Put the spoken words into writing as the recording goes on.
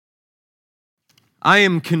I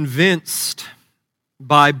am convinced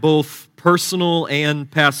by both personal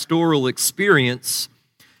and pastoral experience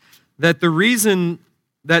that the reason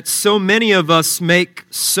that so many of us make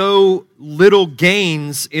so little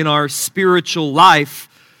gains in our spiritual life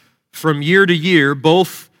from year to year,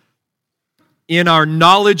 both in our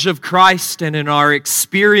knowledge of Christ and in our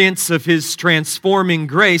experience of His transforming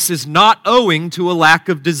grace, is not owing to a lack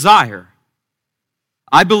of desire.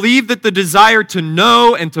 I believe that the desire to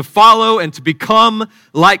know and to follow and to become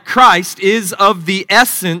like Christ is of the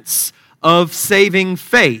essence of saving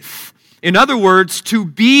faith. In other words, to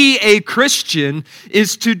be a Christian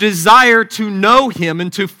is to desire to know Him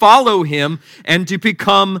and to follow Him and to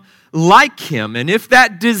become like Him. And if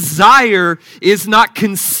that desire is not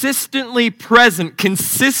consistently present,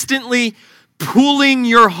 consistently pulling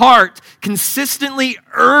your heart, consistently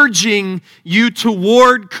urging you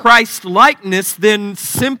toward Christ-likeness, then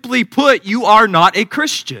simply put, you are not a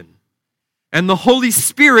Christian. And the Holy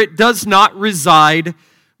Spirit does not reside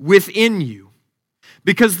within you.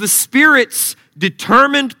 Because the Spirit's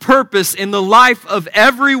determined purpose in the life of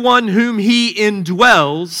everyone whom He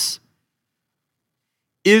indwells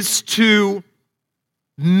is to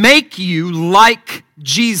make you like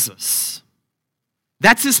Jesus.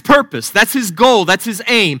 That's His purpose, that's His goal, that's His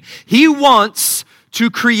aim. He wants to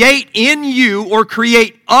create in you or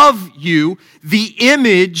create of you the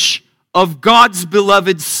image of God's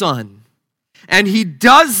beloved Son. And He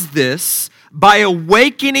does this by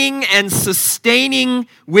awakening and sustaining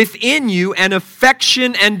within you an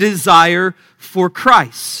affection and desire for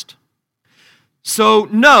Christ. So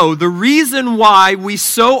no, the reason why we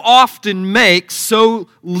so often make so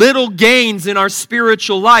little gains in our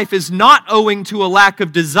spiritual life is not owing to a lack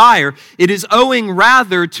of desire. It is owing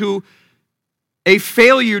rather to a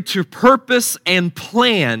failure to purpose and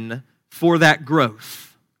plan for that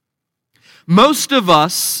growth. Most of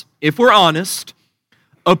us, if we're honest,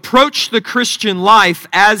 approach the Christian life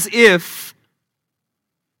as if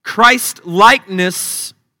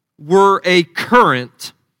Christ-likeness were a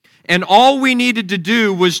current, and all we needed to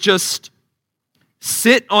do was just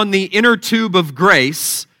sit on the inner tube of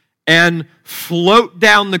grace and float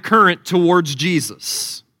down the current towards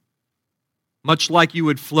Jesus, much like you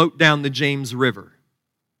would float down the James River.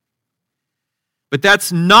 But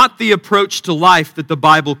that's not the approach to life that the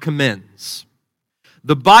Bible commends.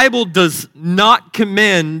 The Bible does not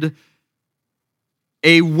commend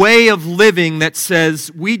a way of living that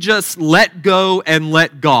says we just let go and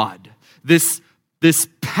let God. This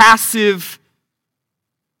passive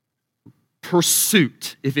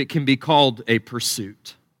pursuit, if it can be called a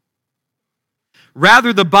pursuit.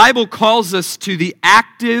 Rather, the Bible calls us to the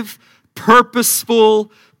active,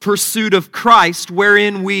 purposeful pursuit of Christ,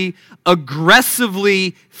 wherein we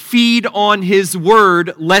aggressively feed on His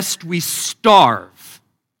Word lest we starve.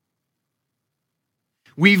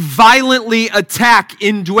 We violently attack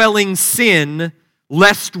indwelling sin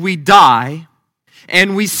lest we die.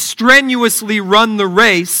 And we strenuously run the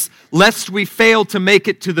race lest we fail to make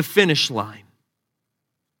it to the finish line.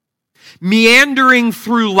 Meandering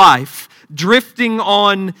through life, drifting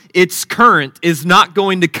on its current, is not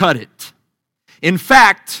going to cut it. In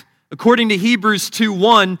fact, according to Hebrews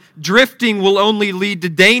 2:1, drifting will only lead to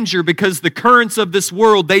danger because the currents of this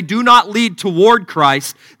world, they do not lead toward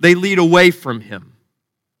Christ, they lead away from Him.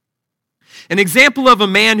 An example of a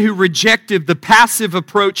man who rejected the passive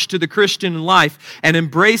approach to the Christian life and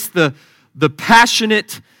embraced the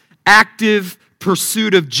passionate, active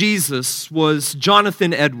pursuit of Jesus was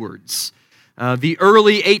Jonathan Edwards, the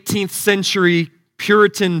early 18th century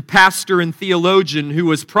Puritan pastor and theologian who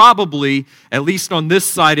was probably, at least on this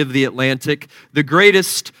side of the Atlantic, the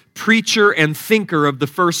greatest preacher and thinker of the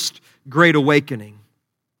First Great Awakening.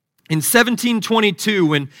 In 1722,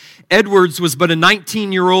 when Edwards was but a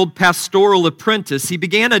 19-year-old pastoral apprentice, he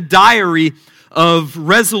began a diary of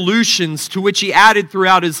resolutions to which he added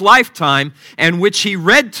throughout his lifetime and which he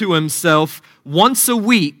read to himself once a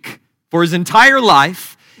week for his entire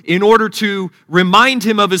life in order to remind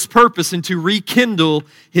him of his purpose and to rekindle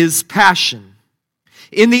his passion.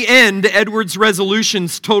 In the end, Edwards'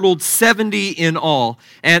 resolutions totaled 70 in all,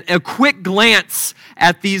 and a quick glance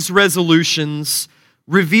at these resolutions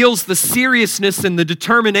reveals the seriousness and the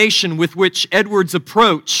determination with which Edwards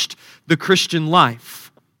approached the Christian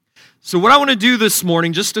life. So what I want to do this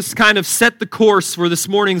morning, just to kind of set the course for this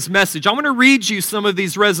morning's message, I want to read you some of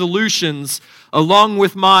these resolutions along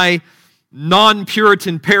with my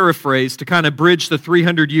non-Puritan paraphrase to kind of bridge the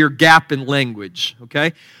 300-year gap in language,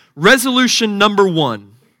 okay? Resolution number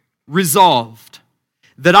 1, resolved,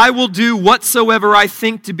 that I will do whatsoever I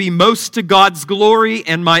think to be most to God's glory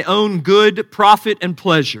and my own good, profit, and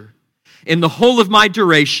pleasure, in the whole of my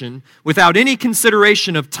duration, without any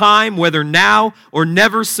consideration of time, whether now or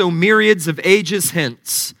never so myriads of ages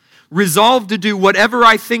hence, resolved to do whatever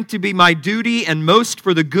I think to be my duty and most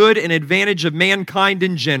for the good and advantage of mankind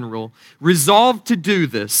in general, resolved to do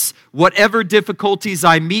this, whatever difficulties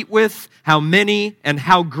I meet with, how many and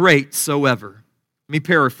how great soever. Let me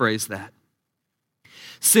paraphrase that.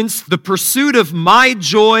 Since the pursuit of my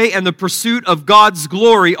joy and the pursuit of God's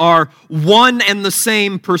glory are one and the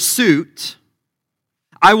same pursuit,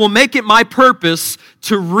 I will make it my purpose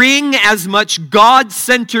to wring as much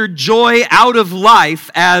God-centered joy out of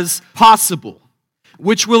life as possible,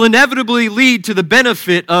 which will inevitably lead to the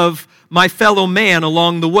benefit of my fellow man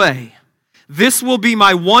along the way. This will be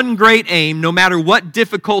my one great aim, no matter what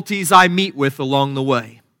difficulties I meet with along the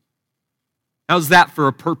way. How's that for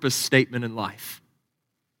a purpose statement in life?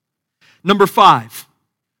 Number 5,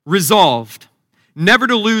 resolved. Never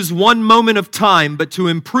to lose one moment of time, but to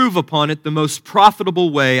improve upon it the most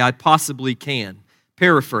profitable way I possibly can.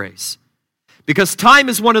 Paraphrase. Because time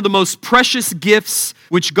is one of the most precious gifts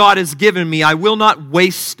which God has given me, I will not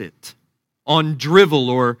waste it on drivel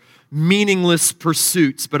or meaningless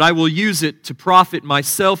pursuits, but I will use it to profit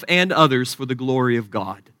myself and others for the glory of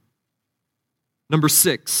God. Number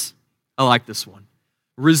 6, I like this one.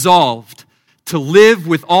 Resolved to live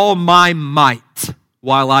with all my might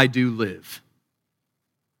while I do live.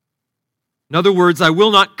 In other words, I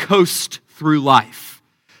will not coast through life,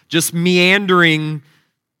 just meandering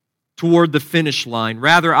toward the finish line.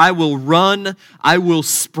 Rather, I will run, I will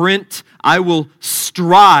sprint, I will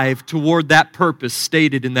strive toward that purpose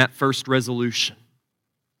stated in that first resolution.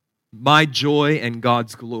 My joy and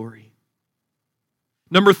God's glory.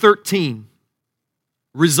 Number 13,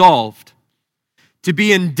 resolved to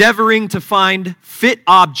be endeavoring to find fit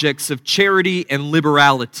objects of charity and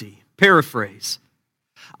liberality. Paraphrase.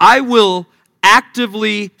 I will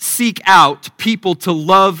actively seek out people to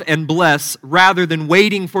love and bless rather than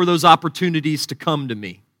waiting for those opportunities to come to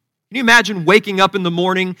me. Can you imagine waking up in the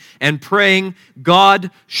morning and praying,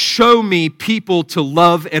 God, show me people to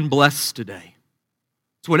love and bless today?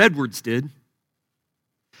 That's what Edwards did.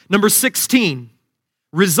 Number 16,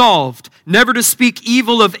 resolved never to speak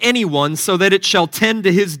evil of anyone so that it shall tend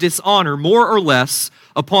to his dishonor, more or less,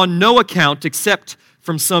 upon no account except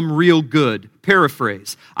from some real good.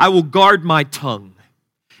 Paraphrase. I will guard my tongue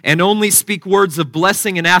and only speak words of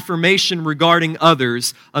blessing and affirmation regarding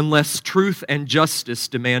others unless truth and justice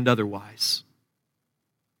demand otherwise.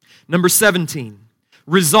 Number 17,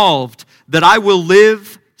 resolved that I will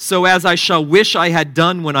live so as I shall wish I had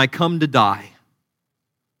done when I come to die.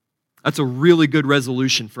 That's a really good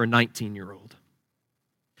resolution for a 19-year-old.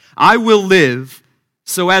 I will live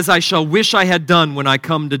so as I shall wish I had done when I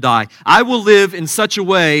come to die. I will live in such a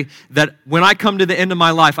way that when I come to the end of my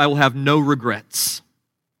life, I will have no regrets.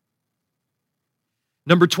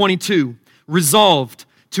 Number 22, resolved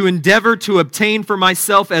to endeavor to obtain for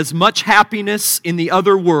myself as much happiness in the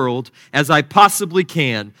other world as I possibly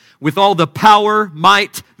can, with all the power,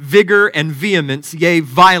 might, vigor, and vehemence, yea,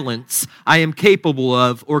 violence, I am capable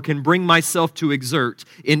of or can bring myself to exert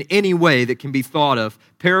in any way that can be thought of.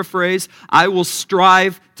 Paraphrase, I will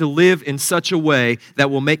strive to live in such a way that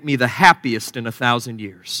will make me the happiest in 1,000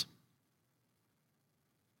 years.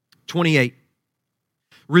 28.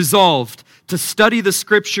 Resolved to study the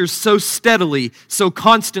Scriptures so steadily, so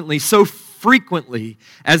constantly, so frequently,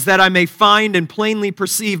 as that I may find and plainly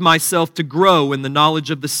perceive myself to grow in the knowledge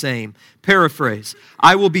of the same. Paraphrase,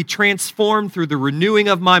 I will be transformed through the renewing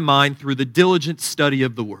of my mind through the diligent study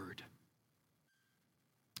of the Word.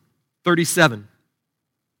 37.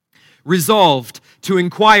 Resolved to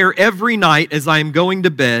inquire every night as I am going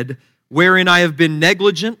to bed, wherein I have been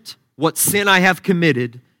negligent, what sin I have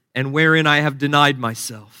committed, and wherein I have denied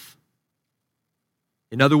myself.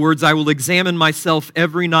 In other words, I will examine myself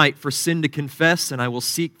every night for sin to confess, and I will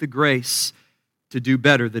seek the grace to do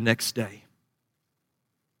better the next day.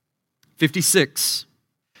 56.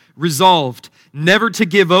 Resolved never to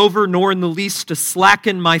give over, nor in the least to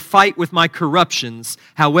slacken my fight with my corruptions,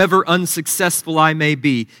 however unsuccessful I may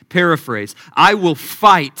be. Paraphrase, I will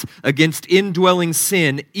fight against indwelling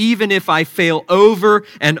sin, even if I fail over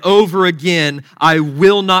and over again. I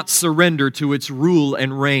will not surrender to its rule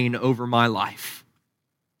and reign over my life.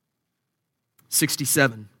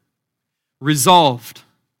 67. Resolved,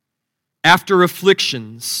 after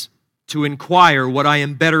afflictions, to inquire what I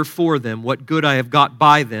am better for them, what good I have got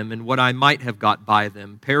by them, and what I might have got by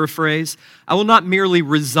them. Paraphrase, I will not merely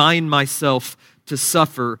resign myself to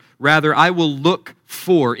suffer. Rather, I will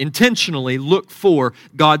intentionally look for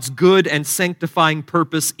God's good and sanctifying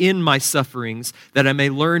purpose in my sufferings, that I may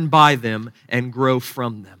learn by them and grow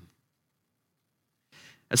from them.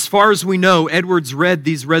 As far as we know, Edwards read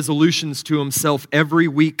these resolutions to himself every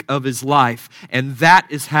week of his life, and that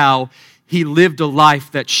is how he lived a life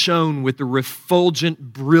that shone with the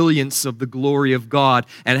refulgent brilliance of the glory of God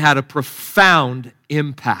and had a profound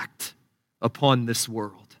impact upon this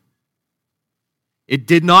world. It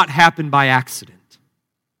did not happen by accident.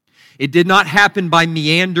 It did not happen by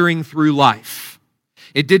meandering through life.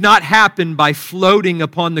 It did not happen by floating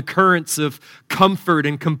upon the currents of comfort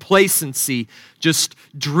and complacency, just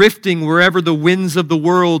drifting wherever the winds of the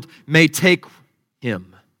world may take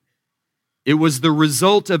him. It was the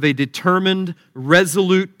result of a determined,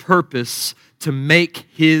 resolute purpose to make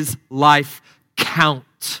his life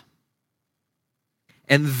count.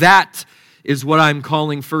 And that is what I'm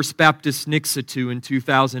calling First Baptist Nixa to in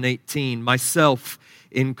 2018, myself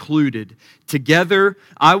included. Together,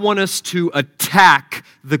 I want us to attack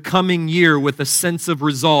the coming year with a sense of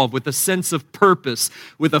resolve, with a sense of purpose,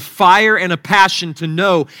 with a fire and a passion to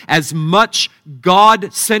know as much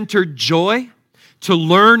God-centered joy, to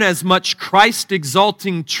learn as much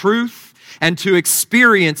Christ-exalting truth, and to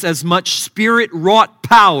experience as much Spirit-wrought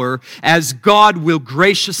power as God will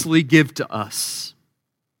graciously give to us.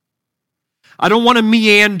 I don't want to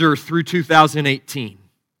meander through 2018.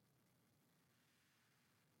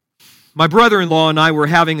 My brother-in-law and I were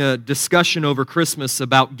having a discussion over Christmas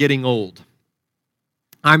about getting old.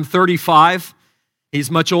 I'm 35.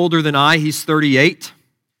 He's much older than I. He's 38.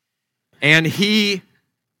 And he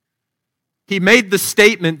made the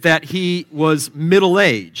statement that he was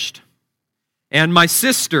middle-aged. And my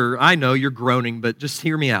sister, I know you're groaning, but just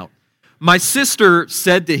hear me out. My sister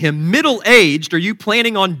said to him, "Middle-aged, are you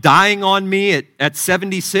planning on dying on me at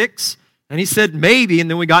 76? And he said, "Maybe." And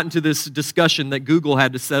then we got into this discussion that Google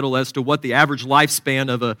had to settle as to what the average lifespan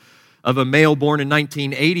of a male born in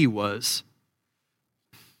 1980 was.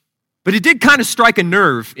 But it did kind of strike a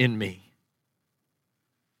nerve in me.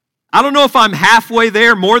 I don't know if I'm halfway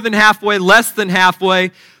there, more than halfway, less than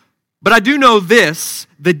halfway, but I do know this: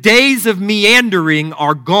 the days of meandering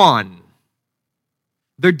are gone.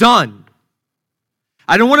 They're done.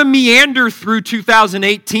 I don't want to meander through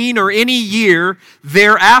 2018 or any year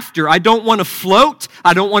thereafter. I don't want to float.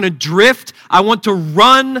 I don't want to drift. I want to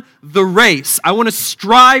run the race. I want to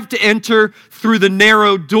strive to enter through the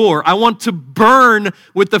narrow door. I want to burn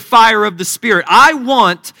with the fire of the Spirit. I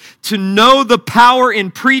want to know the power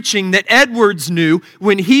in preaching that Edwards knew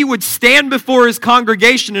when he would stand before his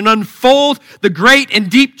congregation and unfold the great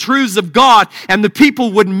and deep truths of God, and the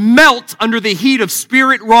people would melt under the heat of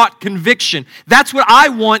Spirit-wrought conviction. That's what I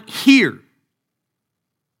want here.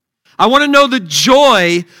 I want to know the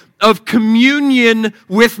joy of communion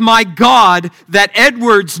with my God that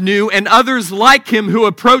Edwards knew, and others like him who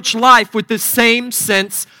approach life with the same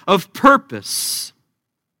sense of purpose.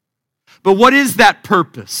 But what is that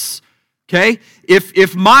purpose? Okay?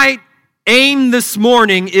 If my aim this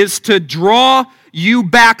morning is to draw you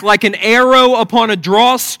back like an arrow upon a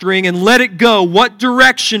drawstring and let it go, what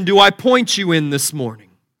direction do I point you in this morning?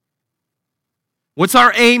 What's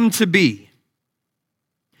our aim to be?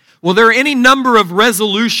 Well, there are any number of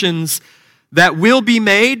resolutions that will be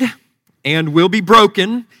made and will be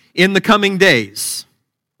broken in the coming days.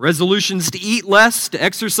 Resolutions to eat less, to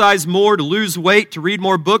exercise more, to lose weight, to read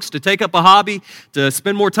more books, to take up a hobby, to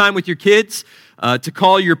spend more time with your kids, to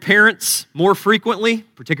call your parents more frequently,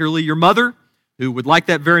 particularly your mother, who would like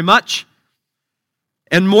that very much,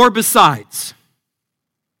 and more besides.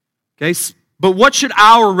 Okay, but what should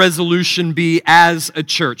our resolution be as a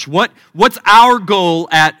church? What's our goal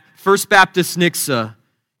at First Baptist Nixa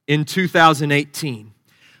in 2018?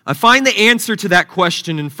 I find the answer to that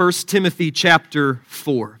question in 1 Timothy chapter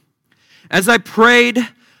 4. As I prayed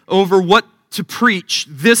over what to preach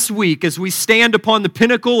this week, as we stand upon the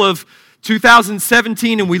pinnacle of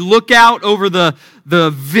 2017 and we look out over the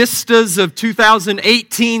vistas of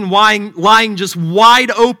 2018 lying just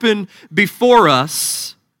wide open before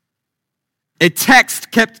us, a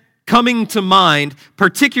text kept coming to mind,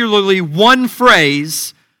 particularly one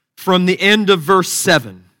phrase from the end of verse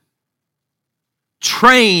 7.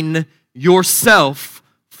 Train yourself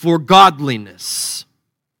for godliness.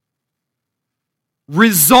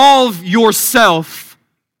 Resolve yourself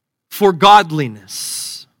for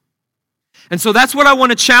godliness. And so that's what I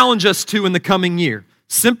want to challenge us to in the coming year.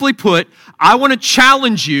 Simply put, I want to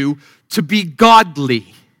challenge you to be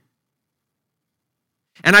godly.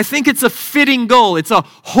 And I think it's a fitting goal. It's a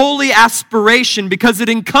holy aspiration because it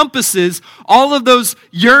encompasses all of those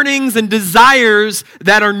yearnings and desires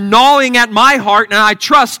that are gnawing at my heart, and I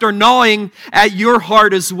trust are gnawing at your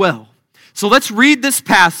heart as well. So let's read this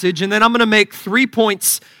passage, and then I'm going to make 3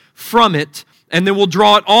 points from it, and then we'll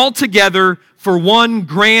draw it all together for one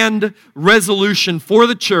grand resolution for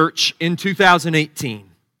the church in 2018.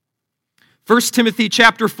 1 Timothy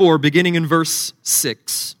chapter 4, beginning in verse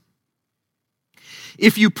 6.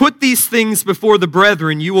 If you put these things before the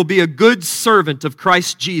brethren, you will be a good servant of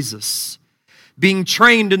Christ Jesus, being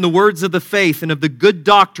trained in the words of the faith and of the good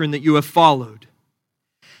doctrine that you have followed.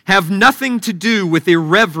 Have nothing to do with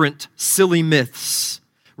irreverent, silly myths.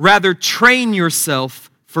 Rather, train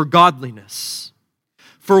yourself for godliness.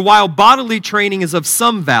 For while bodily training is of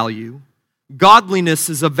some value, godliness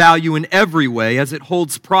is of value in every way, as it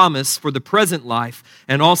holds promise for the present life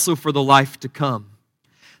and also for the life to come.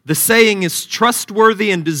 The saying is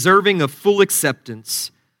trustworthy and deserving of full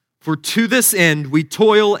acceptance. For to this end we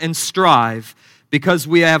toil and strive, because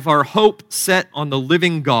we have our hope set on the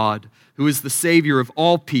living God, who is the Savior of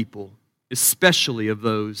all people, especially of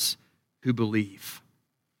those who believe.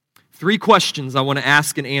 3 questions I want to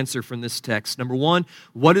ask and answer from this text. Number 1,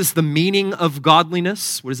 what is the meaning of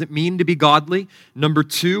godliness? What does it mean to be godly? Number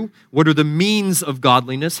 2, what are the means of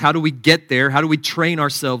godliness? How do we get there? How do we train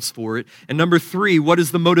ourselves for it? And number 3, what is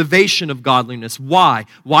the motivation of godliness? Why?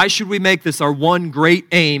 Why should we make this our one great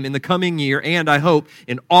aim in the coming year and, I hope,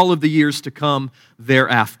 in all of the years to come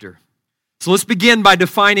thereafter? So let's begin by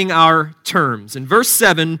defining our terms. In verse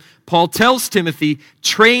 7, Paul tells Timothy,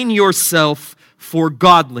 train yourself for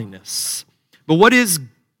godliness. But what is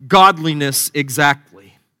godliness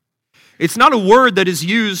exactly? It's not a word that is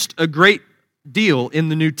used a great deal in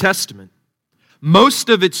the New Testament. Most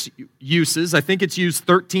of its uses, I think it's used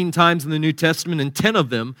 13 times in the New Testament, and 10 of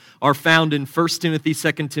them are found in 1 Timothy,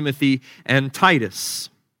 2 Timothy, and Titus.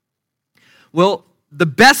 Well, the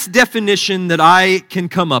best definition that I can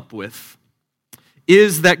come up with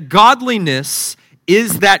is that godliness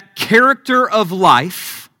is that character of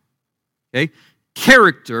life, okay?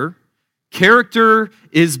 Character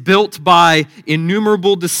is built by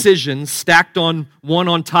innumerable decisions stacked on one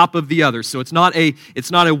on top of the other. So it's not a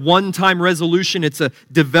one-time resolution, it's a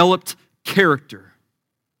developed character.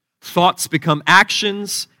 Thoughts become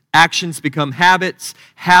actions, actions become habits,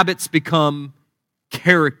 habits become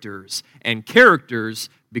characters, and characters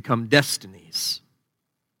become destinies.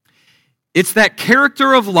 It's that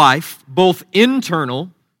character of life, both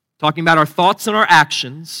internal, talking about our thoughts and our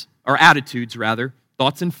actions, our attitudes rather,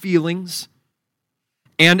 thoughts and feelings,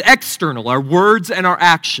 and external, our words and our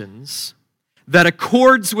actions, that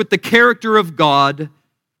accords with the character of God,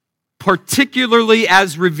 particularly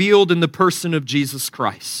as revealed in the person of Jesus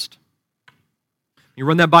Christ. You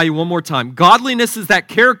run that by you one more time. Godliness is that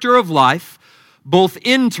character of life, both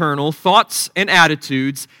internal, thoughts and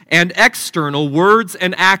attitudes, and external, words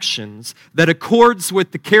and actions, that accords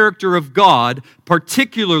with the character of God,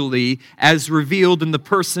 particularly as revealed in the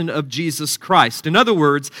person of Jesus Christ. In other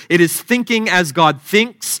words, it is thinking as God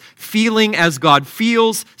thinks, feeling as God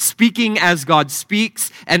feels, speaking as God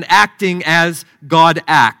speaks, and acting as God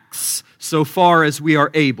acts, so far as we are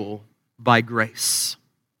able by grace.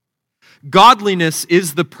 Godliness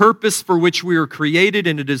is the purpose for which we are created,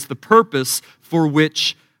 and it is the purpose for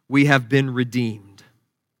which we have been redeemed.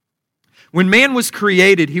 When man was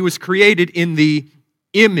created, he was created in the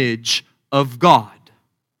image of God.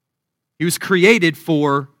 He was created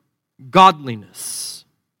for godliness.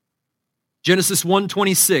 Genesis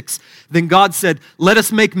 1:26, then God said, "Let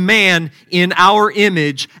us make man in our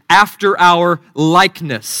image, after our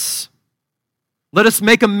likeness." Let us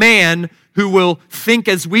make a man who will think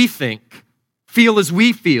as we think, feel as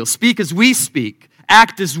we feel, speak as we speak,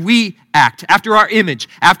 act as we act, after our image,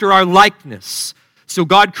 after our likeness. So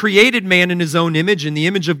God created man in his own image. In the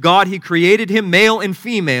image of God, he created him, male and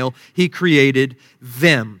female, he created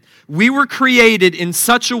them. We were created in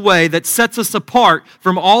such a way that sets us apart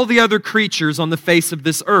from all the other creatures on the face of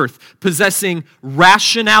this earth, possessing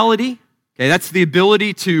rationality. Okay, that's the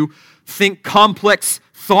ability to think complex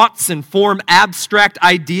thoughts and form abstract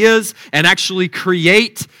ideas and actually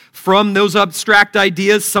create from those abstract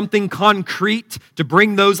ideas something concrete to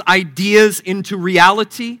bring those ideas into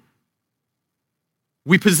reality.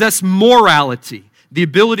 We possess morality, the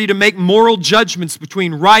ability to make moral judgments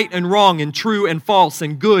between right and wrong and true and false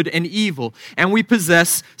and good and evil. And we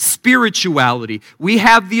possess spirituality. We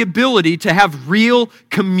have the ability to have real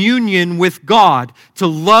communion with God, to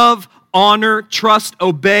love, honor, trust,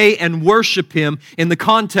 obey, and worship Him in the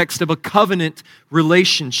context of a covenant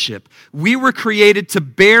relationship. We were created to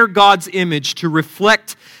bear God's image, to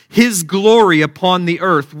reflect His glory upon the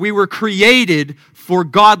earth. We were created for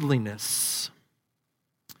godliness.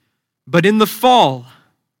 But in the fall,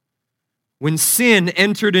 when sin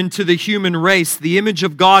entered into the human race, the image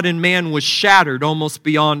of God in man was shattered almost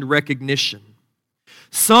beyond recognition.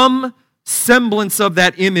 Some semblance of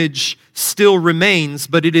that image still remains,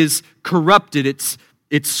 but it is corrupted,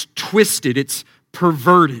 it's twisted, it's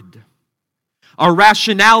perverted. Our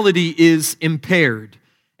rationality is impaired,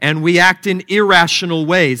 and we act in irrational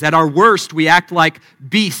ways. At our worst, we act like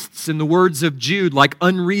beasts, in the words of Jude, like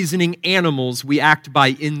unreasoning animals. We act by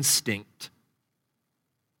instinct.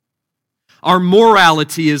 Our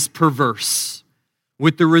morality is perverse,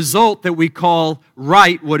 with the result that we call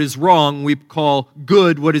right what is wrong, we call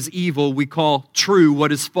good what is evil, we call true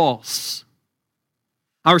what is false.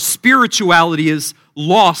 Our spirituality is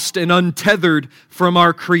lost and untethered from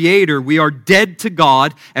our Creator. We are dead to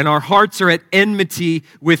God, and our hearts are at enmity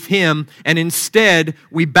with Him, and instead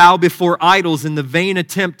we bow before idols in the vain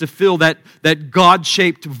attempt to fill that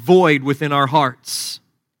God-shaped void within our hearts.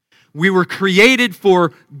 We were created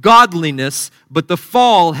for godliness, but the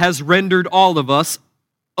fall has rendered all of us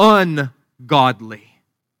ungodly.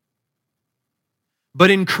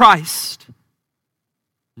 But in Christ,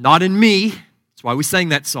 not in me, that's why we sang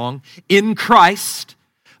that song, in Christ,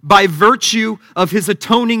 by virtue of His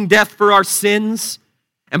atoning death for our sins,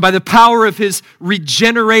 and by the power of His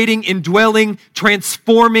regenerating, indwelling,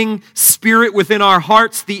 transforming Spirit within our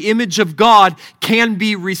hearts, the image of God can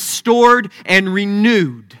be restored and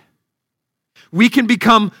renewed. We can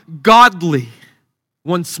become godly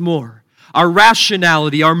once more. Our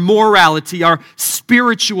rationality, our morality, our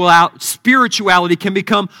spirituality can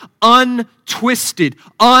become untwisted,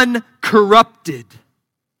 uncorrupted,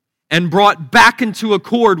 and brought back into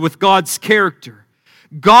accord with God's character.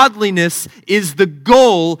 Godliness is the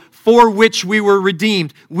goal for which we were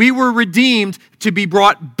redeemed. We were redeemed to be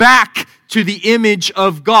brought back to the image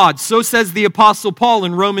of God. So says the Apostle Paul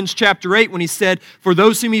in Romans chapter 8 when he said, "For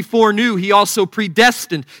those whom He foreknew, He also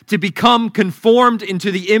predestined to become conformed into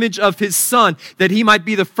the image of His Son, that He might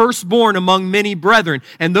be the firstborn among many brethren.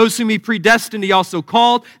 And those whom He predestined, He also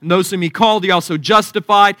called. And those whom He called, He also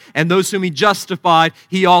justified. And those whom He justified,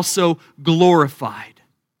 He also glorified."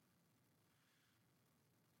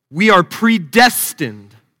 We are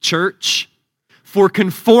predestined, church, for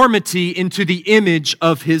conformity into the image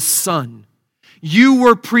of His Son. You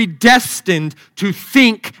were predestined to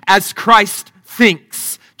think as Christ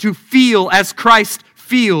thinks, to feel as Christ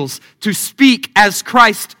feels, to speak as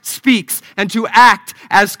Christ speaks, and to act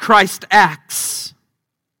as Christ acts.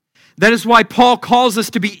 That is why Paul calls us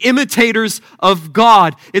to be imitators of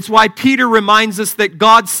God. It's why Peter reminds us that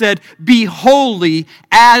God said, "Be holy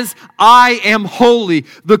as I am holy."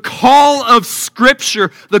 The call of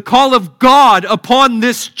Scripture, the call of God upon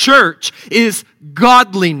this church is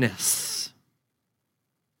godliness.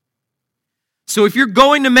 So if you're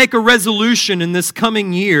going to make a resolution in this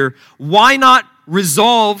coming year, why not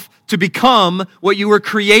resolve to become what you were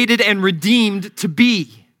created and redeemed to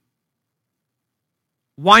be?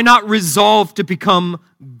 Why not resolve to become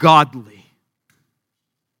godly?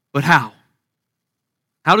 But how?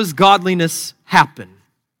 How does godliness happen?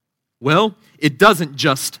 Well, it doesn't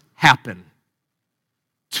just happen.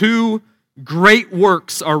 Two great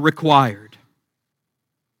works are required.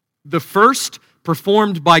 The first,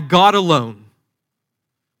 performed by God alone.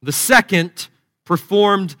 The second,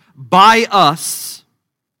 performed by us,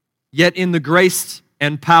 yet in the grace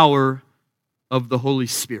and power of the Holy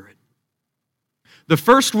Spirit. The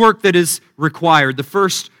first work that is required, the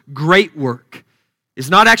first great work, is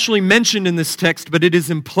not actually mentioned in this text, but it is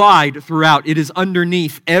implied throughout. It is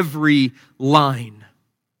underneath every line.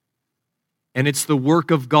 And it's the work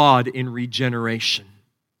of God in regeneration.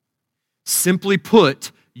 Simply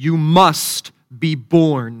put, you must be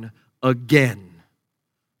born again,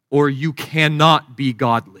 or you cannot be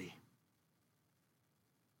godly.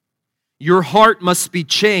 Your heart must be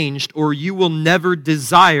changed, or you will never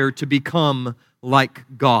desire to become like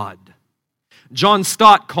God. John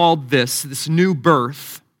Stott called this new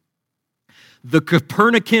birth, the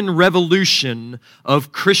Copernican revolution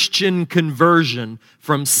of Christian conversion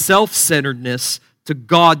from self-centeredness to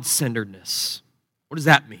God-centeredness. What does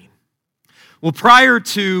that mean? Well, prior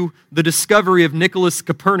to the discovery of Nicholas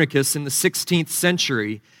Copernicus in the 16th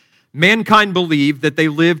century, mankind believed that they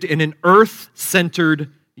lived in an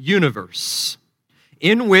earth-centered universe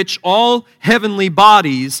in which all heavenly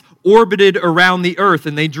bodies orbited around the earth,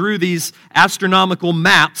 and they drew these astronomical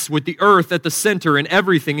maps with the earth at the center and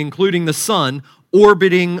everything, including the sun,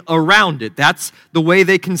 orbiting around it. That's the way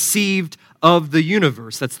they conceived of the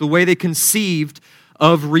universe. That's the way they conceived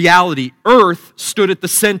of reality. Earth stood at the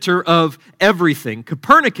center of everything.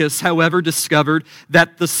 Copernicus, however, discovered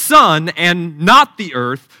that the sun and not the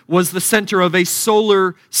earth was the center of a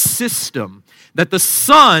solar system. That the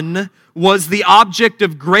sun was the object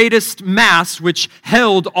of greatest mass which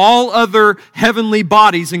held all other heavenly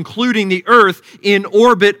bodies, including the earth, in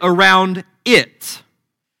orbit around it.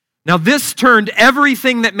 Now, this turned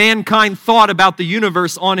everything that mankind thought about the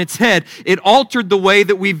universe on its head. It altered the way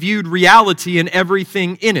that we viewed reality and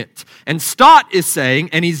everything in it. And Stott is saying,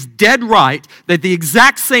 and he's dead right, that the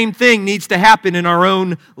exact same thing needs to happen in our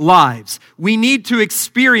own lives. We need to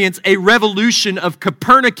experience a revolution of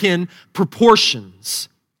Copernican proportions.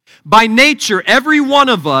 By nature, every one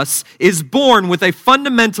of us is born with a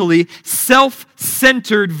fundamentally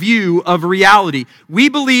self-centered view of reality. We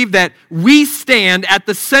believe that we stand at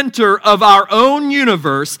the center of our own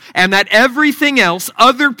universe and that everything else,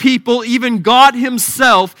 other people, even God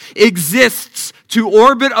himself, exists to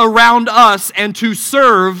orbit around us and to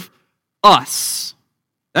serve us.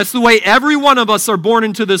 That's the way every one of us are born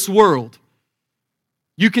into this world.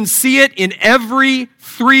 You can see it in every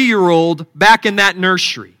 3-year-old back in that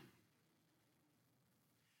nursery.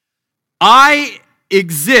 I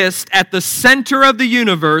exist at the center of the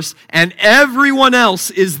universe, and everyone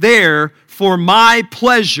else is there for my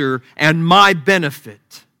pleasure and my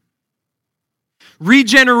benefit.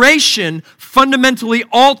 Regeneration fundamentally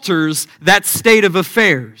alters that state of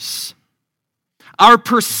affairs. Our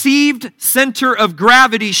perceived center of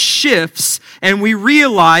gravity shifts, and we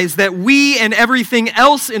realize that we and everything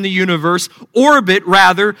else in the universe orbit,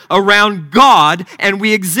 rather, around God, and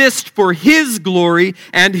we exist for His glory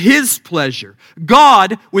and His pleasure.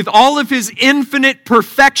 God, with all of His infinite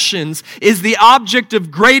perfections, is the object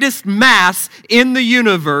of greatest mass in the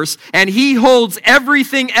universe, and He holds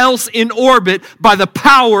everything else in orbit by the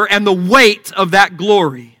power and the weight of that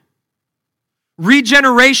glory.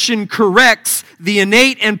 Regeneration corrects the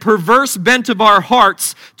innate and perverse bent of our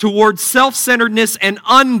hearts towards self-centeredness and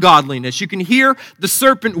ungodliness. You can hear the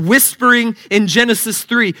serpent whispering in Genesis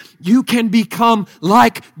 3, "You can become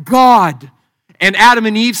like God." And Adam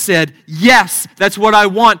and Eve said, "Yes, that's what I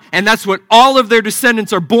want." And that's what all of their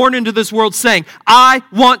descendants are born into this world saying, "I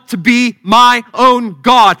want to be my own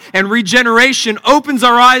God." And regeneration opens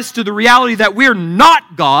our eyes to the reality that we're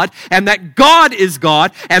not God, and that God is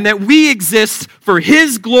God, and that we exist for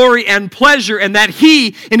His glory and pleasure, and that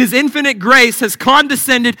He, in His infinite grace, has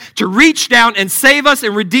condescended to reach down and save us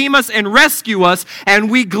and redeem us and rescue us, and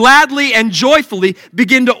we gladly and joyfully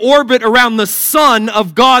begin to orbit around the Son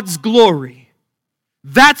of God's glory.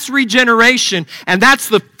 That's regeneration, and that's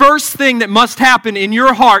the first thing that must happen in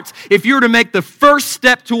your hearts if you're to make the first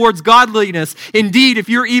step towards godliness. Indeed, if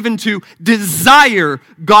you're even to desire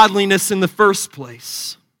godliness in the first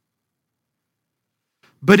place.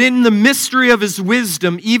 But in the mystery of His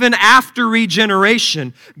wisdom, even after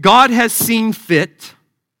regeneration, God has seen fit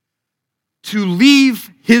to leave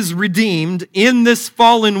His redeemed in this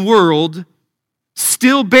fallen world,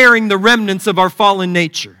 still bearing the remnants of our fallen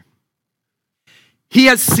nature. He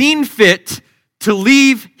has seen fit to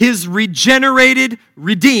leave His regenerated,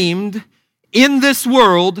 redeemed in this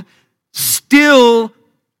world, still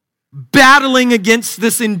battling against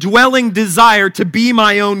this indwelling desire to be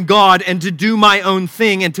my own God and to do my own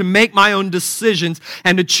thing and to make my own decisions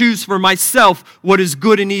and to choose for myself what is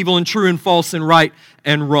good and evil and true and false and right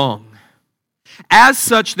and wrong. As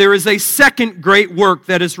such, there is a second great work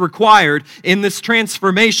that is required in this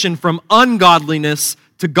transformation from ungodliness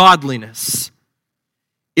to godliness.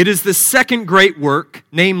 It is the second great work,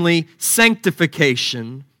 namely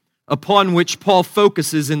sanctification, upon which Paul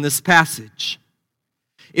focuses in this passage.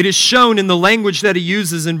 It is shown in the language that he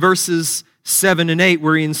uses in verses 7 and 8,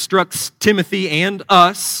 where he instructs Timothy and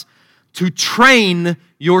us to train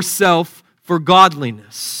yourself for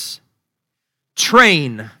godliness.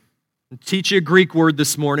 Train. I'll teach you a Greek word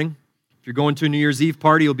this morning. If you're going to a New Year's Eve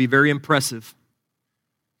party, it'll be very impressive.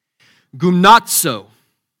 Gymnazo.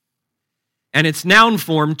 And its noun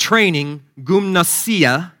form, training,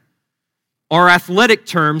 gymnasia, are athletic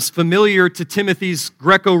terms familiar to Timothy's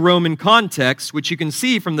Greco-Roman context, which you can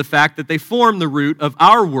see from the fact that they form the root of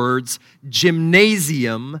our words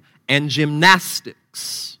gymnasium and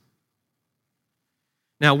gymnastics.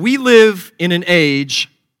 Now, we live in an age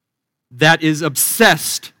that is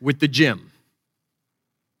obsessed with the gym.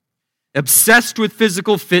 Obsessed with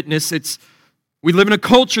physical fitness. We live in a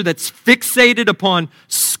culture that's fixated upon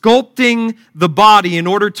sculpting the body in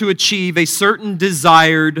order to achieve a certain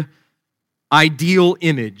desired ideal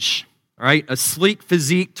image, all right? A sleek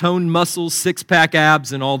physique, toned muscles, six-pack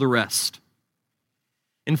abs, and all the rest.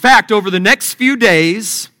 In fact, over the next few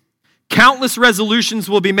days, countless resolutions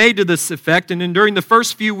will be made to this effect, and during the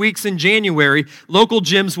first few weeks in January, local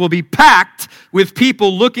gyms will be packed with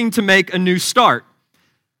people looking to make a new start.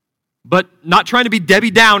 But not trying to be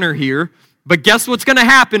Debbie Downer here, but guess what's going to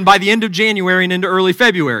happen by the end of January and into early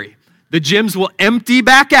February? The gyms will empty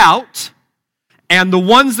back out, and the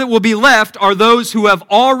ones that will be left are those who have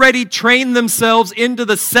already trained themselves into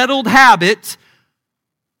the settled habit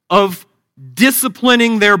of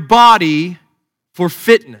disciplining their body for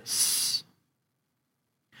fitness.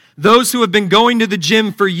 Those who have been going to the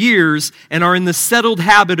gym for years and are in the settled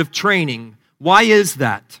habit of training. Why is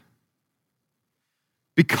that?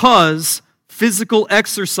 Because physical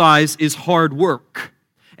exercise is hard work.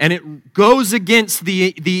 And it goes against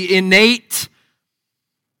the innate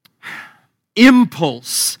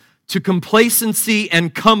impulse to complacency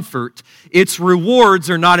and comfort. Its rewards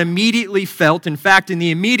are not immediately felt. In fact, in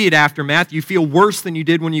the immediate aftermath, you feel worse than you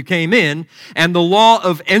did when you came in. And the law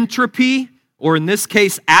of entropy, or in this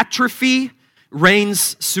case, atrophy,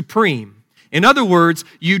 reigns supreme. In other words,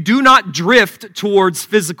 you do not drift towards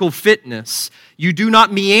physical fitness. You do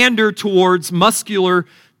not meander towards muscular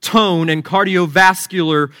tone and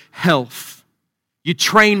cardiovascular health. You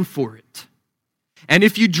train for it. And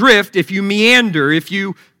if you drift, if you meander, if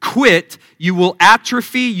you quit, you will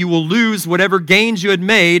atrophy, you will lose whatever gains you had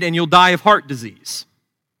made, and you'll die of heart disease.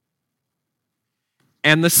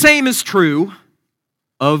 And the same is true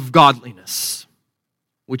of godliness,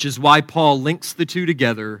 which is why Paul links the two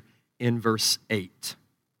together in verse 8.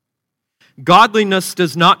 Godliness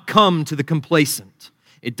does not come to the complacent.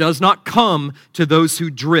 It does not come to those who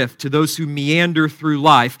drift, to those who meander through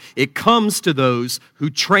life. It comes to those who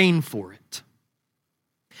train for it.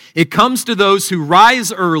 It comes to those who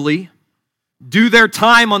rise early, do their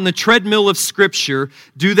time on the treadmill of Scripture,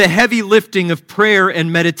 do the heavy lifting of prayer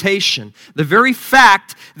and meditation. The very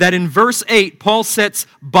fact that in verse 8, Paul sets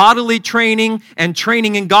bodily training and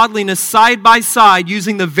training in godliness side by side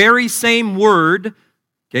using the very same word,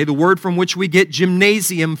 okay, the word from which we get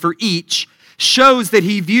gymnasium for each, shows that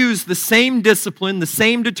he views the same discipline, the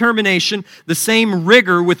same determination, the same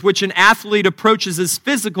rigor with which an athlete approaches his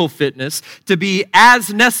physical fitness to be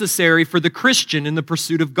as necessary for the Christian in the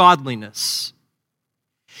pursuit of godliness.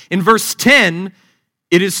 In verse 10,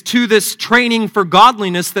 it is to this training for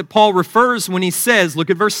godliness that Paul refers when he says,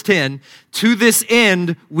 look at verse 10, to this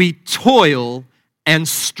end we toil and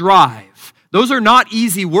strive. Those are not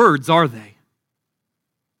easy words, are they?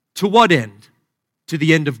 To what end? To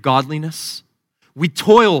the end of godliness. We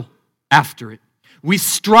toil after it. We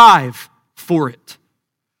strive for it.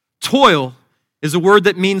 Toil is a word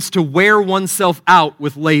that means to wear oneself out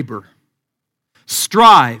with labor.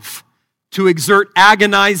 Strive, to exert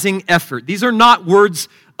agonizing effort. These are not words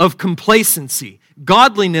of complacency.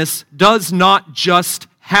 Godliness does not just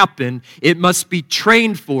happen. It must be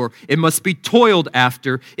trained for. It must be toiled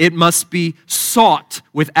after. It must be sought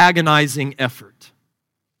with agonizing effort.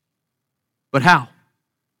 But how?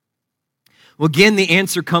 Well, again, the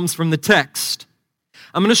answer comes from the text.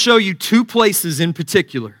 I'm going to show you two places in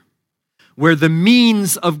particular where the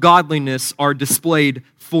means of godliness are displayed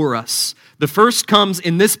for us. The first comes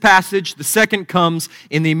in this passage. The second comes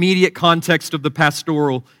in the immediate context of the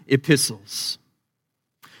pastoral epistles.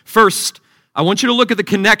 First, I want you to look at the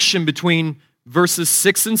connection between verses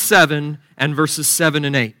 6 and 7 and verses 7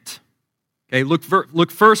 and 8. Okay,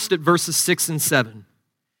 look first at verses 6 and 7.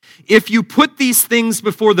 If you put these things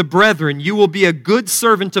before the brethren, you will be a good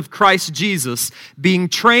servant of Christ Jesus, being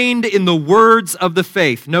trained in the words of the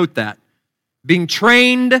faith. Note that. Being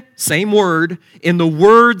trained, same word, in the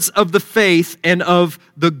words of the faith and of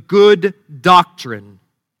the good doctrine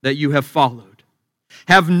that you have followed.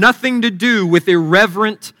 Have nothing to do with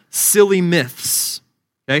irreverent, silly myths.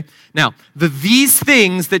 Okay? Now, these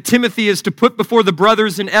things that Timothy is to put before the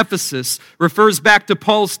brothers in Ephesus refers back to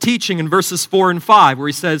Paul's teaching in verses 4 and 5, where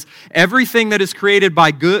he says, everything that is created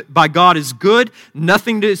by God is good.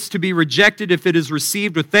 Nothing is to be rejected if it is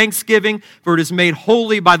received with thanksgiving, for it is made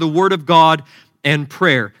holy by the word of God and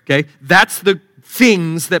prayer. Okay? That's the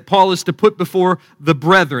things that Paul is to put before the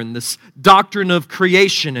brethren, this doctrine of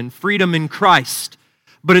creation and freedom in Christ.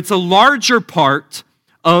 But it's a larger part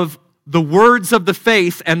of the words of the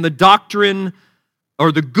faith and the doctrine,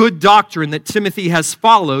 or the good doctrine that Timothy has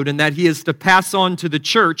followed and that he is to pass on to the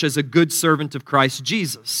church as a good servant of Christ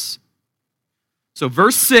Jesus. So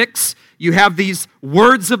verse 6, you have these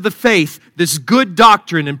words of the faith, this good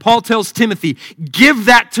doctrine, and Paul tells Timothy, give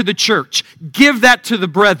that to the church, give that to the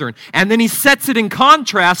brethren. And then he sets it in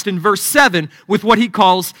contrast in verse 7 with what he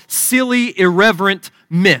calls silly, irreverent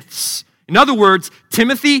myths. In other words,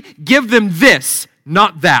 Timothy, give them this,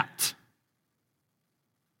 not that.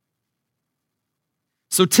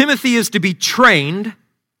 So Timothy is to be trained.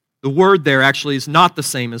 The word there actually is not the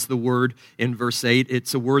same as the word in verse 8.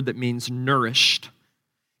 It's a word that means nourished.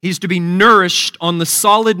 He's to be nourished on the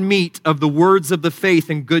solid meat of the words of the faith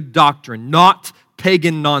and good doctrine, not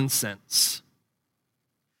pagan nonsense.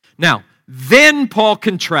 Now, then Paul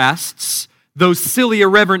contrasts those silly,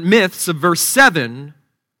 irreverent myths of verse 7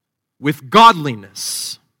 with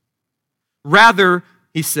godliness. Rather,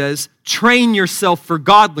 he says, train yourself for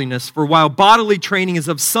godliness, for while bodily training is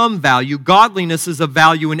of some value, godliness is of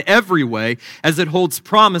value in every way, as it holds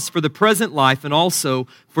promise for the present life and also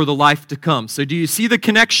for the life to come. So do you see the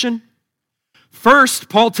connection? First,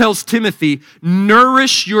 Paul tells Timothy,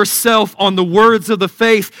 nourish yourself on the words of the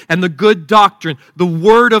faith and the good doctrine, the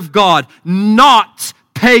Word of God, not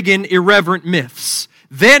pagan, irreverent myths.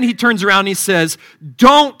 Then he turns around and he says,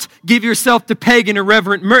 don't give yourself to pagan,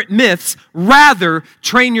 irreverent myths. Rather,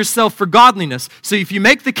 train yourself for godliness. So if you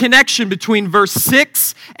make the connection between verse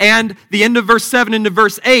 6 and the end of verse 7 into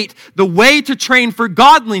verse 8, the way to train for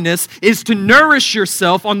godliness is to nourish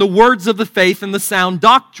yourself on the words of the faith and the sound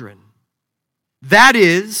doctrine. That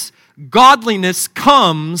is, godliness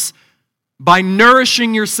comes by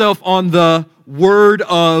nourishing yourself on the Word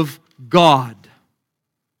of God.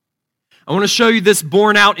 I want to show you this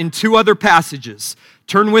borne out in two other passages.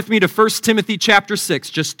 Turn with me to 1 Timothy chapter 6,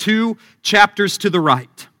 just 2 chapters to the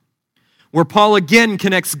right, where Paul again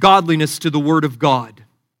connects godliness to the Word of God.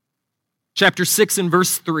 Chapter 6 and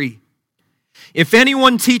verse 3. If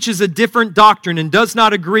anyone teaches a different doctrine and does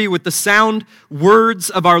not agree with the sound words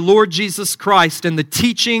of our Lord Jesus Christ and the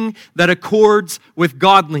teaching that accords with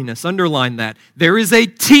godliness, underline that. There is a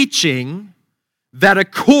teaching that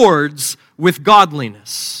accords with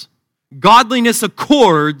godliness. Godliness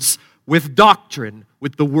accords with doctrine,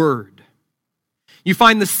 with the Word. You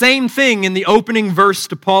find the same thing in the opening verse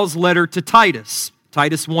to Paul's letter to Titus,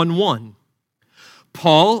 Titus 1:1.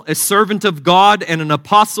 Paul, a servant of God and an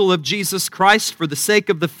apostle of Jesus Christ for the sake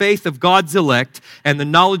of the faith of God's elect and the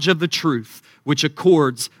knowledge of the truth, which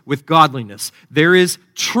accords with godliness. There is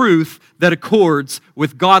truth that accords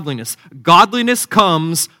with godliness. Godliness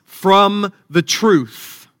comes from the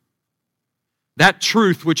truth. That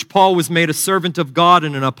truth which Paul was made a servant of God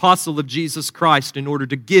and an apostle of Jesus Christ in order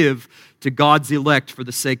to give to God's elect for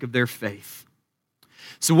the sake of their faith.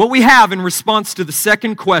 So what we have in response to the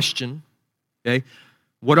second question, okay,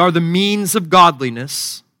 what are the means of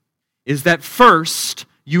godliness, is that first,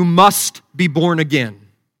 you must be born again.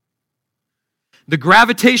 The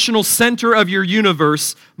gravitational center of your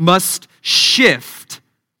universe must shift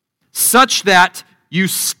such that you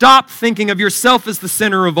stop thinking of yourself as the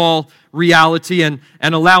center of all reality and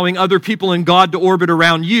allowing other people and God to orbit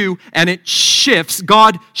around you, and it shifts.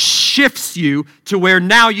 God shifts you to where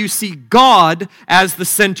now you see God as the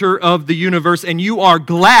center of the universe and you are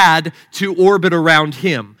glad to orbit around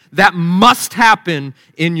Him. That must happen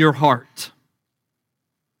in your heart.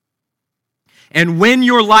 And when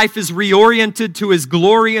your life is reoriented to His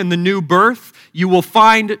glory and the new birth, you will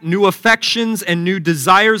find new affections and new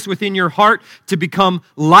desires within your heart to become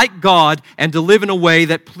like God and to live in a way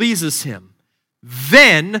that pleases Him.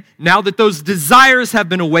 Then, now that those desires have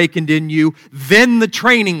been awakened in you, then the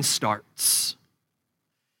training starts.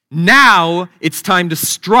 Now it's time to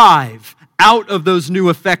strive out of those new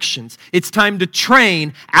affections. It's time to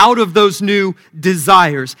train out of those new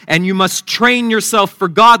desires. And you must train yourself for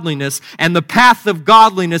godliness, and the path of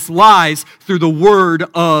godliness lies through the Word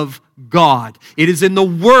of God. It is in the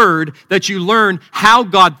Word that you learn how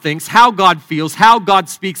God thinks, how God feels, how God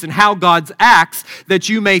speaks, and how God acts, that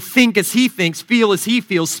you may think as He thinks, feel as He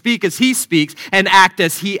feels, speak as He speaks, and act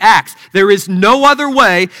as He acts. There is no other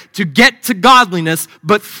way to get to godliness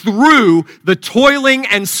but through the toiling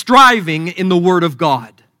and striving in the Word of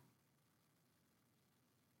God.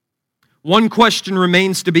 One question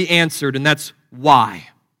remains to be answered, and that's why.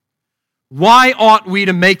 Why ought we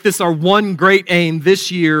to make this our one great aim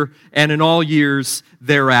this year and in all years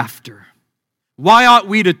thereafter? Why ought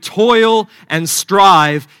we to toil and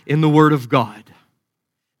strive in the Word of God?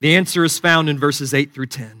 The answer is found in verses 8 through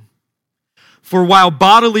 10. For while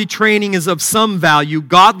bodily training is of some value,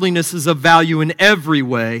 godliness is of value in every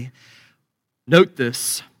way. Note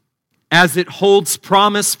this, as it holds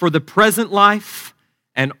promise for the present life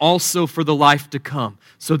and also for the life to come.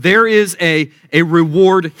 So there is a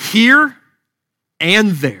reward here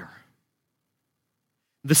and there.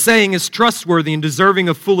 The saying is trustworthy and deserving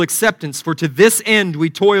of full acceptance, for to this end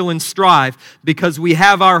we toil and strive, because we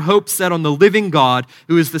have our hope set on the living God,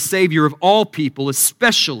 who is the Savior of all people,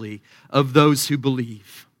 especially of those who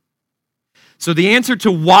believe. So the answer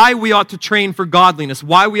to why we ought to train for godliness,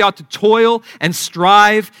 why we ought to toil and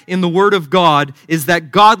strive in the Word of God, is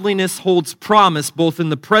that godliness holds promise both in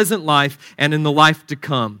the present life and in the life to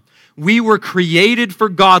come. We were created for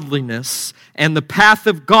godliness, and the path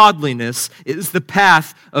of godliness is the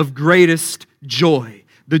path of greatest joy.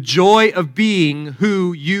 The joy of being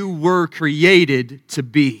who you were created to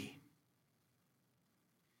be.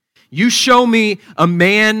 You show me a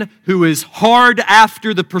man who is hard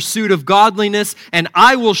after the pursuit of godliness, and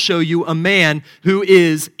I will show you a man who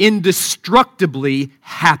is indestructibly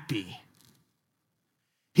happy.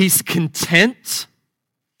 He's content.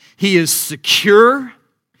 He is secure.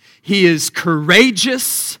 He is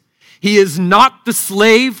courageous. He is not the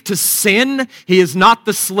slave to sin. He is not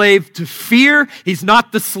the slave to fear. He's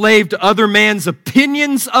not the slave to other man's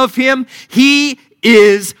opinions of him. He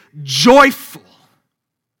is joyful.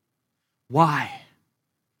 Why?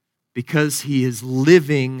 Because he is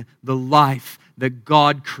living the life that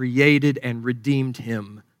God created and redeemed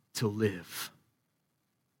him to live.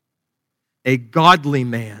 A godly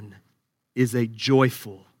man is a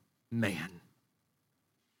joyful man.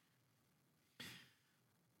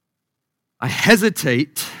 I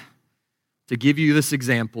hesitate to give you this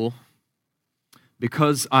example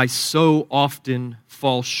because I so often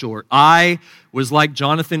fall short. I was like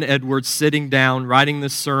Jonathan Edwards, sitting down, writing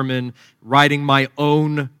this sermon, writing my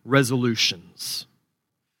own resolutions.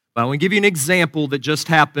 But I want to give you an example that just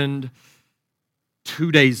happened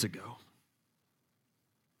 2 days ago.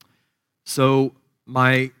 So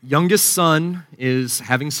my youngest son is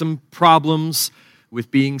having some problems with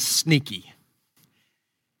being sneaky.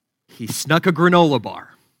 He snuck a granola bar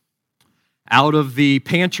out of the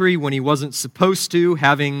pantry when he wasn't supposed to.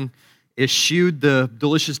 Having eschewed the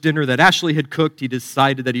delicious dinner that Ashley had cooked, he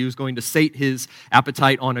decided that he was going to sate his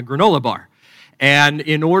appetite on a granola bar. And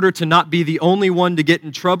in order to not be the only one to get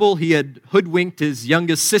in trouble, he had hoodwinked his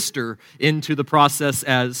youngest sister into the process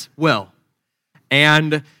as well.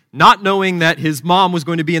 And not knowing that his mom was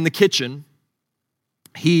going to be in the kitchen,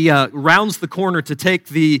 he rounds the corner to take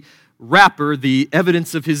the wrapper, the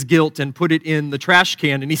evidence of his guilt, and put it in the trash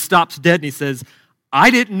can, and he stops dead and he says, "I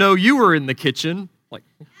didn't know you were in the kitchen."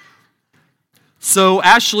 So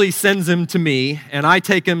Ashley sends him to me, and I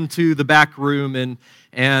take him to the back room,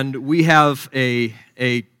 and we have a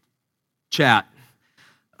chat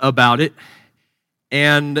about it.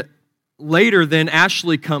 And later then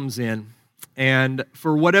Ashley comes in, and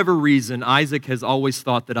for whatever reason, Isaac has always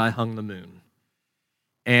thought that I hung the moon.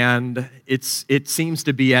 And it seems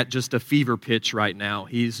to be at just a fever pitch right now.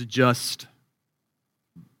 He's just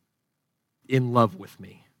in love with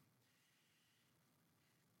me.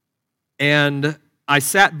 And I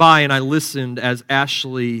sat by and I listened as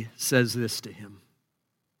Ashley says this to him.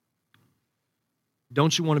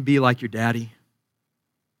 "Don't you want to be like your daddy?"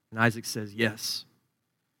 And Isaac says, "Yes."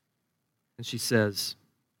 And she says,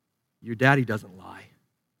 "Your daddy doesn't lie.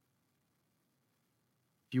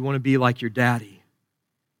 If you want to be like your daddy,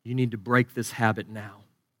 you need to break this habit now."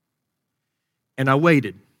 And I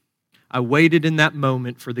waited. I waited in that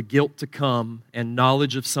moment for the guilt to come and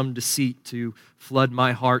knowledge of some deceit to flood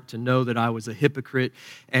my heart to know that I was a hypocrite,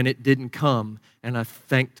 and it didn't come, and I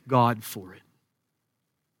thanked God for it.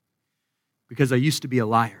 Because I used to be a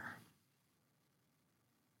liar.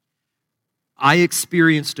 I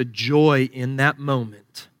experienced a joy in that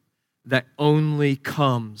moment that only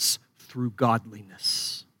comes through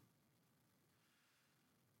godliness.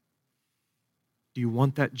 Do you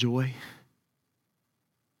want that joy?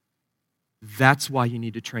 That's why you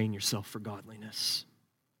need to train yourself for godliness,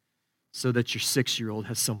 so that your 6-year-old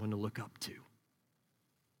has someone to look up to.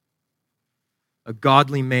 A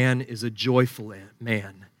godly man is a joyful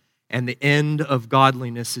man, and the end of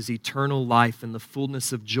godliness is eternal life and the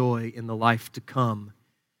fullness of joy in the life to come,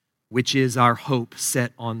 which is our hope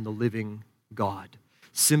set on the living God.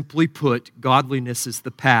 Simply put, godliness is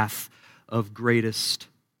the path of greatest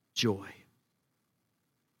joy.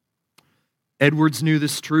 Edwards knew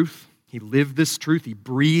this truth. He lived this truth. He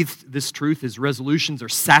breathed this truth. His resolutions are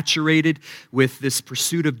saturated with this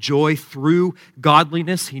pursuit of joy through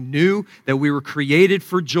godliness. He knew that we were created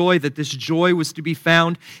for joy, that this joy was to be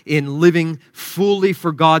found in living fully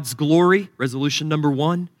for God's glory. Resolution number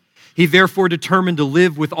 1. He therefore determined to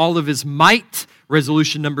live with all of his might.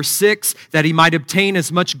 Resolution number 6, that he might obtain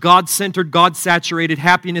as much God-centered, God-saturated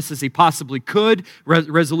happiness as he possibly could.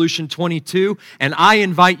 Resolution 22. And I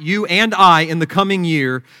invite you and I in the coming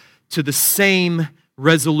year to the same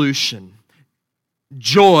resolution.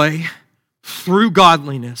 Joy through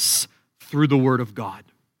godliness, through the Word of God.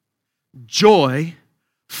 Joy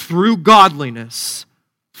through godliness,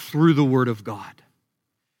 through the Word of God.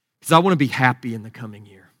 Because I want to be happy in the coming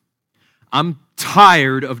year. I'm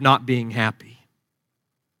tired of not being happy.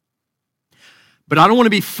 But I don't want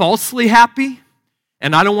to be falsely happy,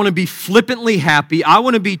 and I don't want to be flippantly happy. I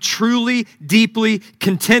want to be truly, deeply,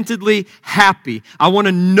 contentedly happy. I want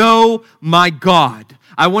to know my God.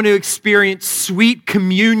 I want to experience sweet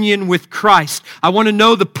communion with Christ. I want to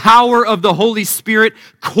know the power of the Holy Spirit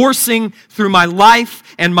coursing through my life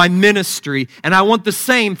and my ministry. And I want the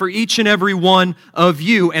same for each and every one of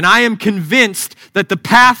you. And I am convinced that the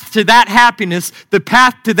path to that happiness, the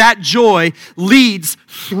path to that joy, leads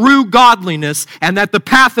through godliness, and that the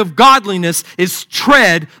path of godliness is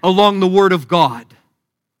tread along the Word of God.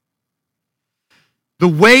 The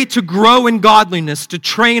way to grow in godliness, to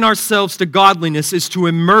train ourselves to godliness, is to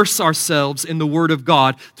immerse ourselves in the Word of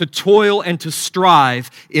God, to toil and to strive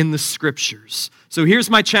in the Scriptures. So here's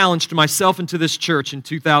my challenge to myself and to this church in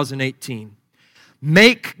 2018.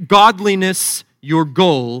 Make godliness your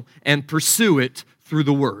goal and pursue it through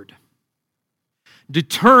the Word.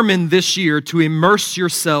 Determine this year to immerse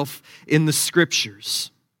yourself in the Scriptures.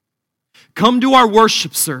 Come to our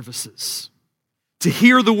worship services to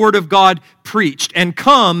hear the Word of God preached, and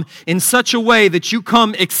come in such a way that you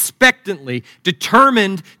come expectantly,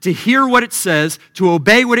 determined to hear what it says, to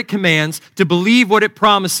obey what it commands, to believe what it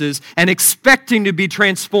promises, and expecting to be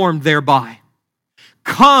transformed thereby.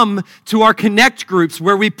 Come to our connect groups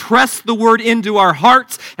where we press the Word into our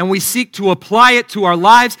hearts and we seek to apply it to our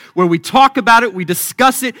lives, where we talk about it, we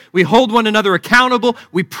discuss it, we hold one another accountable,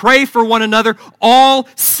 we pray for one another, all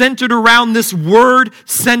centered around this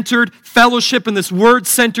Word-centered fellowship and this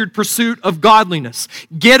Word-centered pursuit of godliness.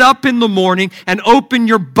 Get up in the morning and open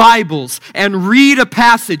your Bibles and read a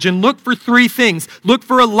passage and look for three things. Look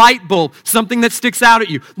for a light bulb, something that sticks out at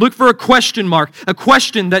you. Look for a question mark, a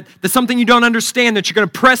question that's something you don't understand that you're going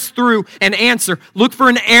to press through and answer. Look for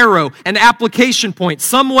an arrow, an application point,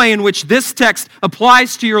 some way in which this text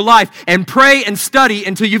applies to your life, and pray and study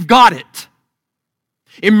until you've got it.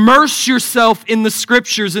 Immerse yourself in the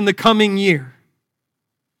Scriptures in the coming year.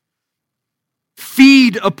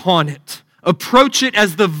 Feed upon it. Approach it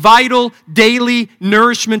as the vital daily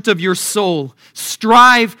nourishment of your soul.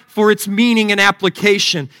 Strive for its meaning and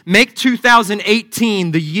application. Make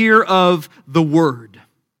 2018 the year of the Word.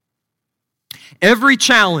 Every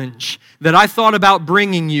challenge that I thought about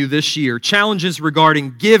bringing you this year, challenges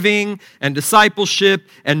regarding giving and discipleship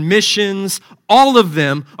and missions, all of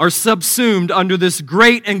them are subsumed under this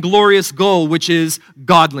great and glorious goal, which is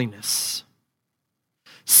godliness.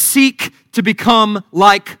 Seek to become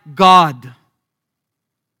like God,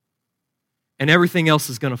 and everything else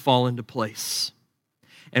is going to fall into place.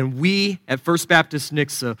 And we at First Baptist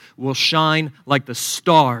Nixa will shine like the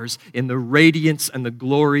stars in the radiance and the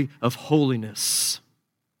glory of holiness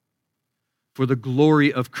for the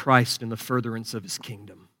glory of Christ and the furtherance of His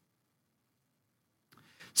kingdom.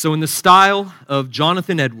 So in the style of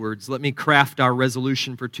Jonathan Edwards, let me craft our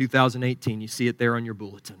resolution for 2018. You see it there on your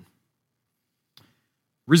bulletin.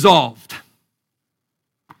 Resolved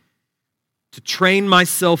to train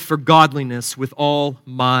myself for godliness with all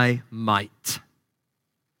my might,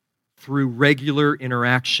 through regular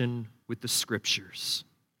interaction with the Scriptures,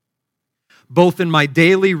 both in my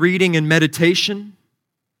daily reading and meditation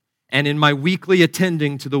and in my weekly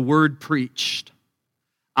attending to the Word preached.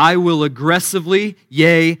 I will aggressively,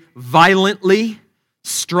 yea, violently,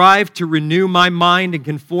 strive to renew my mind and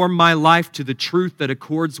conform my life to the truth that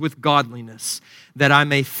accords with godliness, that I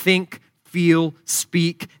may think, feel,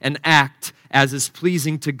 speak, and act as is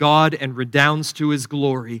pleasing to God and redounds to His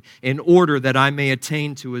glory, in order that I may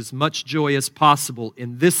attain to as much joy as possible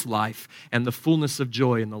in this life and the fullness of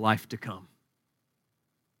joy in the life to come.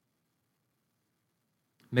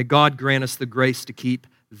 May God grant us the grace to keep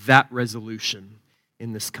that resolution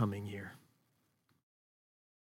in this coming year.